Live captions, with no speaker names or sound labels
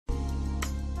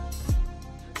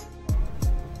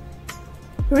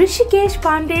Hrishikesh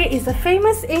Pandey is a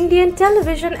famous Indian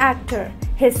television actor.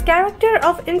 His character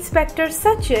of Inspector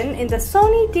Sachin in the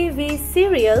Sony TV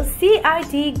serial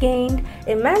CID gained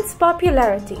immense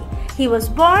popularity. He was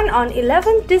born on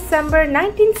 11 December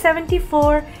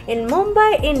 1974 in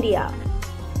Mumbai, India.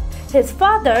 His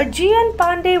father, G N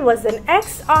Pandey, was an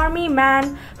ex-army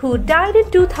man who died in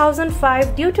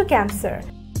 2005 due to cancer.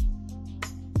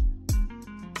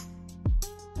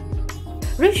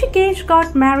 Hrishikesh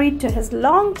got married to his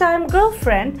longtime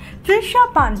girlfriend, Trisha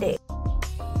Pandey.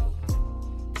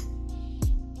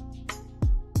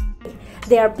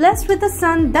 They are blessed with a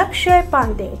son, Dakshay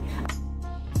Pandey.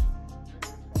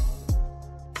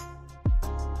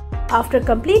 After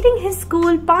completing his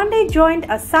school, Pandey joined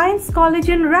a science college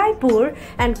in Raipur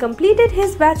and completed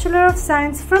his Bachelor of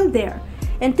Science from there.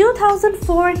 In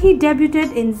 2004, he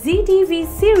debuted in Zee TV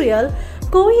serial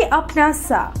Koi Apna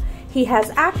Sa. He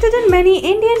has acted in many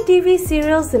Indian TV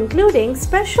serials including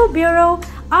Special Bureau,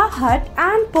 Ahat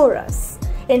and Porus.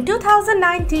 In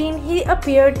 2019, he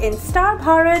appeared in Star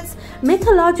Bharat's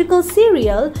mythological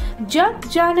serial Jag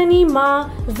Janani Ma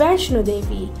Vaishno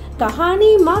Devi,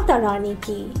 Kahani Mata Rani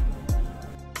Ki.